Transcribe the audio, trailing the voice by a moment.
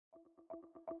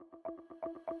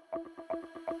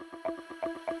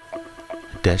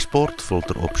Dashboard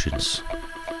filter options.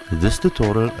 This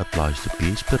tutorial applies to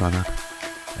PHP Runner,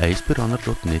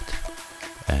 ASP.NET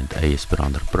and ASP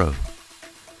Runner Pro.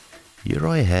 Here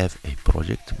I have a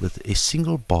project with a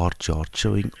single bar chart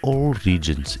showing all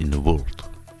regions in the world.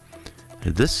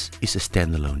 This is a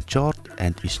standalone chart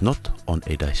and is not on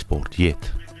a dashboard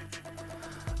yet.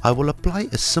 I will apply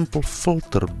a simple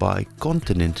filter by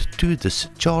continent to this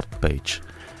chart page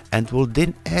and will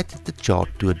then add the chart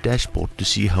to a dashboard to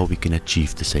see how we can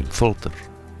achieve the same filter.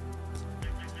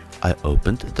 I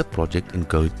opened the project and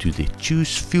go to the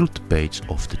Choose Field page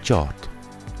of the chart.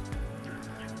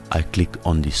 I click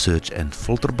on the Search and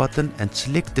Filter button and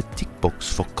select the tick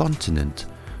box for continent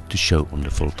to show on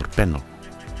the filter panel.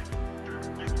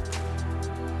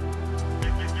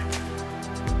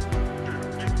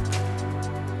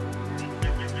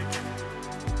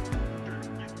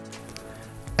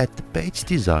 At the page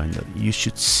designer, you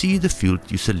should see the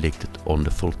field you selected on the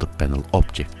filter panel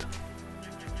object.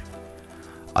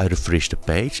 I refresh the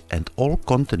page and all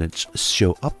continents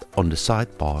show up on the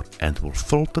sidebar and will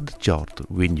filter the chart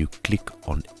when you click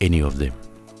on any of them.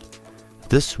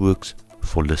 This works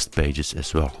for list pages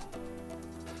as well.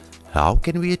 How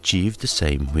can we achieve the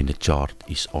same when the chart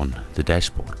is on the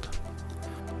dashboard?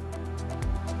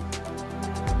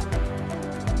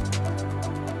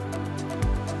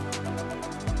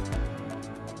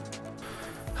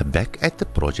 Back at the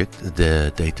project,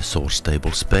 the data source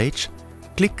tables page,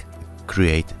 click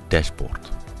Create Dashboard.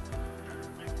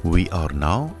 We are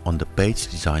now on the page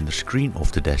designer screen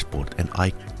of the dashboard and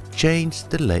I change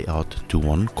the layout to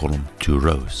 1 column 2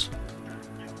 rows.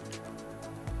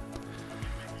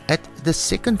 At the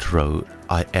second row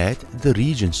I add the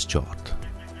regions chart.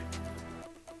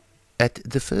 At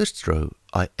the first row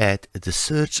I add the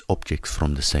search object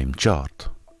from the same chart.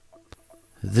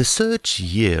 The search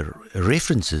here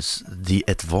references the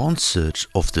advanced search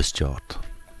of this chart.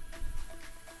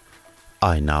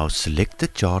 I now select the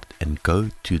chart and go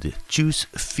to the Choose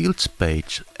Fields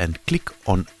page and click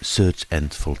on Search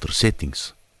and Filter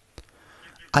Settings.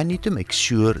 I need to make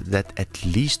sure that at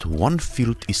least one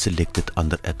field is selected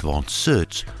under Advanced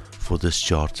Search for this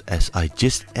chart, as I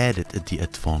just added the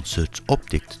Advanced Search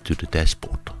object to the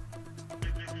dashboard.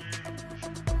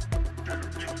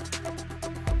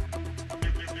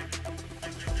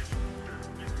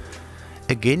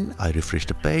 Again, I refresh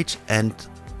the page and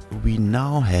we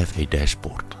now have a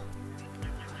dashboard.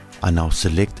 I now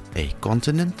select a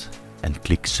continent and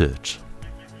click Search.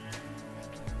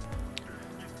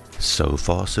 So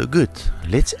far so good.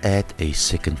 Let's add a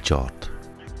second chart.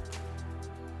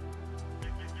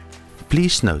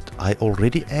 Please note, I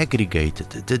already aggregated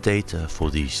the data for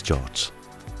these charts.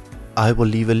 I will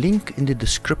leave a link in the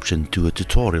description to a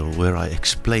tutorial where I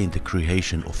explain the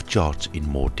creation of charts in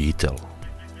more detail.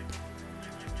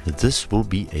 This will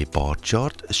be a bar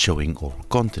chart showing all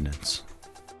continents.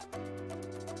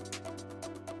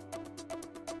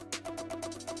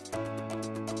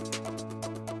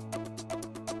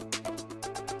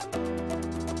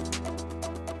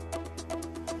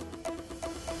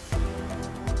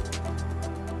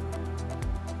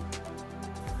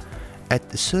 At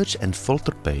the Search and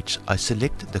Filter page, I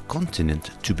select the continent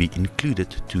to be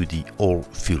included to the All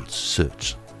Fields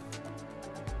search.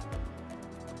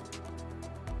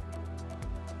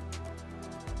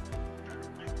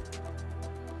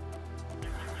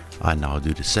 I now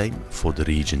do the same for the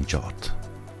region chart.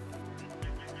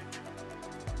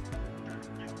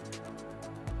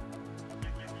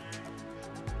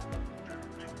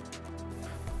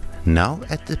 Now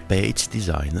at the page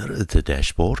designer, the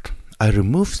dashboard, I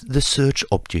removed the search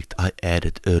object I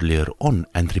added earlier on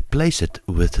and replace it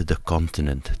with the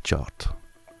continent chart.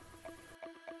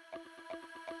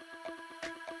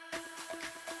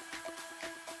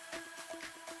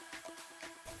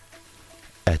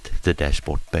 At the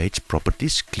dashboard page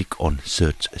properties, click on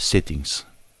Search Settings.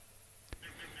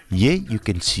 Here you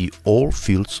can see all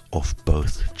fields of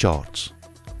both charts.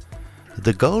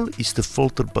 The goal is to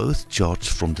filter both charts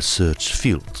from the search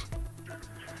field.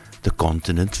 The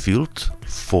continent field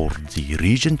for the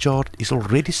region chart is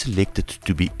already selected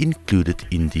to be included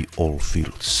in the All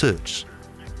Fields search.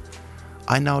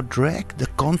 I now drag the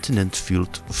continent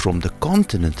field from the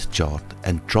continent chart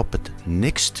and drop it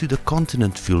next to the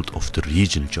continent field of the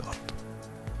region chart.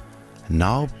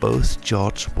 Now both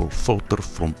charts will filter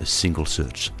from a single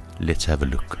search. Let's have a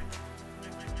look.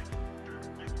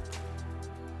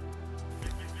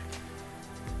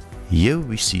 Here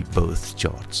we see both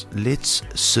charts. Let's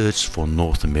search for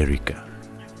North America.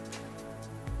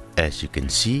 As you can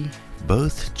see,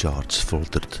 both charts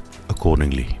filtered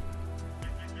accordingly.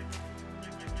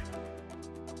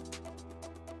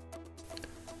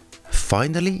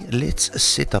 Finally, let's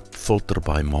set up filter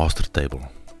by master table.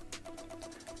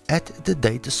 At the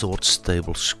data source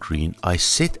table screen, I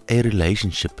set a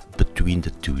relationship between the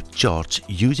two charts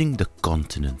using the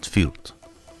continent field.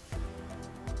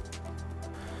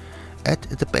 At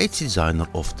the page designer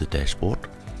of the dashboard,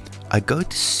 I go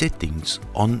to settings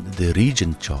on the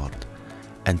region chart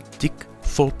and tick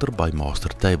filter by master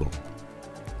table.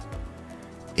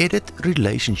 Edit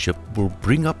relationship will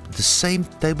bring up the same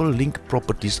table link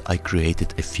properties I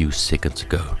created a few seconds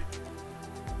ago.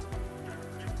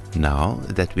 Now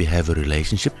that we have a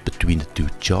relationship between the two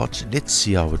charts, let's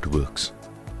see how it works.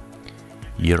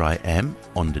 Here I am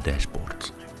on the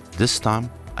dashboard. This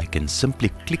time I can simply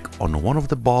click on one of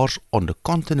the bars on the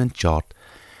continent chart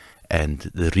and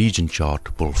the region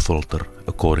chart will filter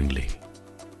accordingly.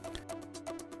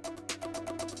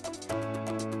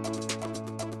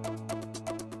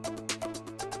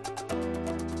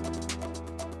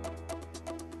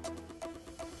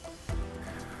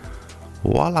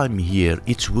 While I'm here,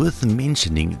 it's worth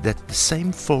mentioning that the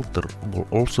same filter will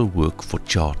also work for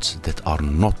charts that are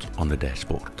not on the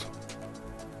dashboard.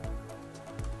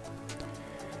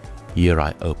 Here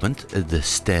I opened the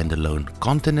standalone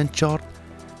continent chart.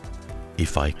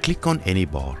 If I click on any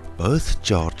bar, both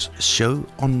charts show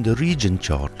on the region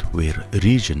chart, where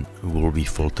region will be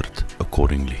filtered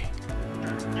accordingly.